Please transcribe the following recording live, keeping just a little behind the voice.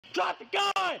Drop the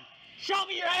gun! Show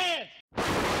me your hands!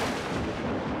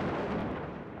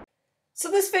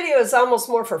 So this video is almost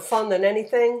more for fun than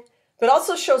anything, but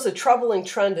also shows a troubling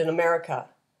trend in America.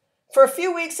 For a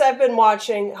few weeks I've been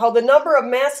watching how the number of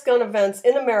mass gun events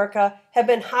in America have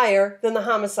been higher than the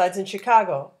homicides in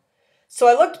Chicago. So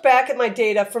I looked back at my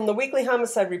data from the weekly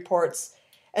homicide reports,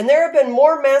 and there have been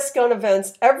more mass gun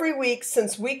events every week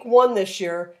since week 1 this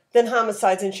year than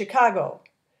homicides in Chicago.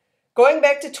 Going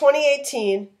back to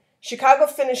 2018, Chicago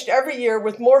finished every year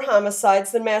with more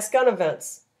homicides than mass gun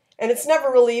events, and it's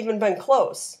never really even been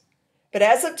close. But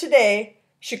as of today,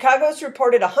 Chicago has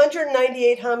reported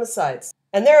 198 homicides,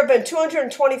 and there have been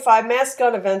 225 mass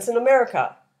gun events in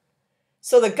America.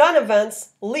 So the gun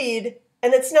events lead,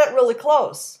 and it's not really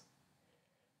close.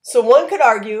 So one could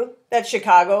argue that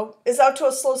Chicago is out to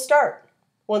a slow start.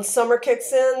 Once summer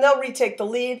kicks in, they'll retake the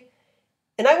lead,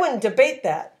 and I wouldn't debate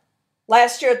that.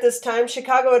 Last year at this time,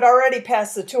 Chicago had already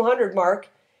passed the 200 mark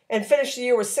and finished the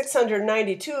year with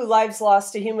 692 lives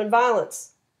lost to human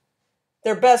violence.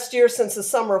 Their best year since the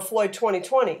summer of Floyd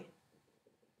 2020.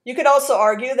 You could also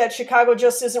argue that Chicago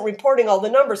just isn't reporting all the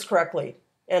numbers correctly,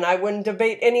 and I wouldn't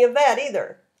debate any of that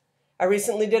either. I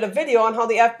recently did a video on how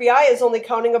the FBI is only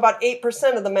counting about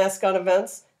 8% of the mass gun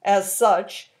events as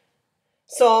such.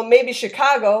 So maybe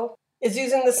Chicago is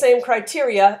using the same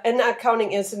criteria and not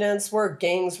counting incidents where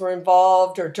gangs were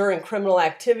involved or during criminal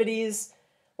activities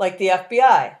like the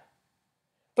FBI.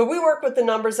 But we work with the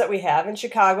numbers that we have, and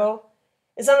Chicago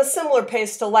is on a similar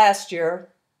pace to last year.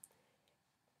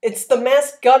 It's the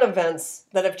mass gun events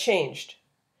that have changed.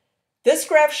 This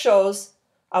graph shows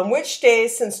on which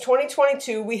days since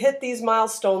 2022 we hit these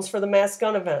milestones for the mass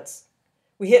gun events.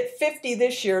 We hit 50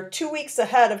 this year, 2 weeks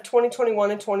ahead of 2021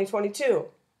 and 2022.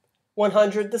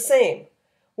 100 the same.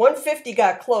 150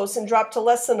 got close and dropped to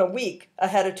less than a week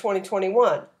ahead of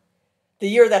 2021, the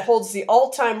year that holds the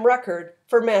all-time record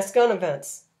for mass gun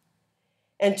events.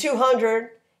 And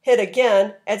 200 hit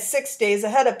again at 6 days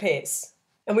ahead of pace.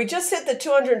 And we just hit the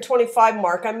 225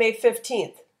 mark on May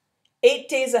 15th, 8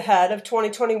 days ahead of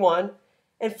 2021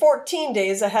 and 14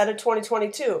 days ahead of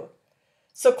 2022.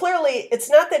 So clearly, it's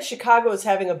not that Chicago is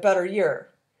having a better year.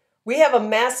 We have a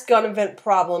mass gun event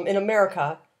problem in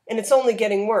America, and it's only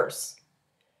getting worse.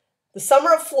 The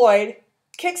summer of Floyd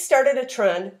kick-started a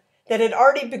trend that had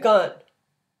already begun,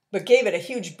 but gave it a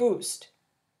huge boost.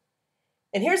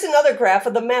 And here's another graph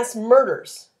of the mass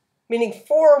murders, meaning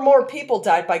 4 or more people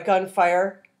died by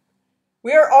gunfire.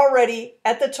 We are already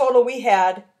at the total we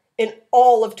had in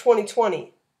all of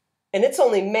 2020, and it's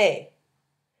only May.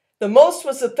 The most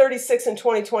was the 36 in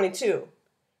 2022,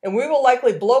 and we will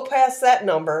likely blow past that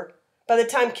number by the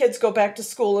time kids go back to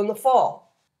school in the fall.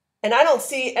 And I don't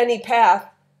see any path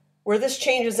where this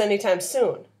changes anytime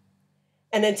soon.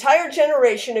 An entire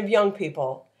generation of young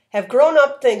people have grown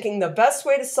up thinking the best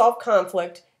way to solve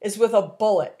conflict is with a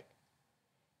bullet.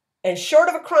 And short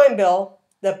of a crime bill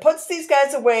that puts these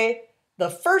guys away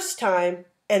the first time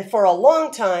and for a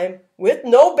long time with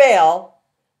no bail,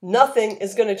 nothing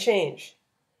is going to change.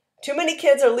 Too many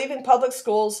kids are leaving public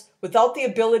schools without the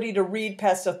ability to read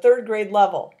past a 3rd grade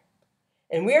level.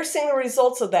 And we are seeing the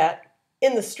results of that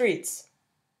in the streets.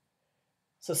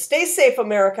 So stay safe,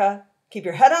 America. Keep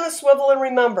your head on a swivel and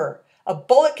remember, a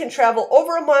bullet can travel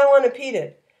over a mile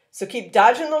unimpeded. So keep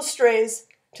dodging those strays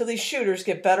till these shooters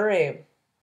get better aim.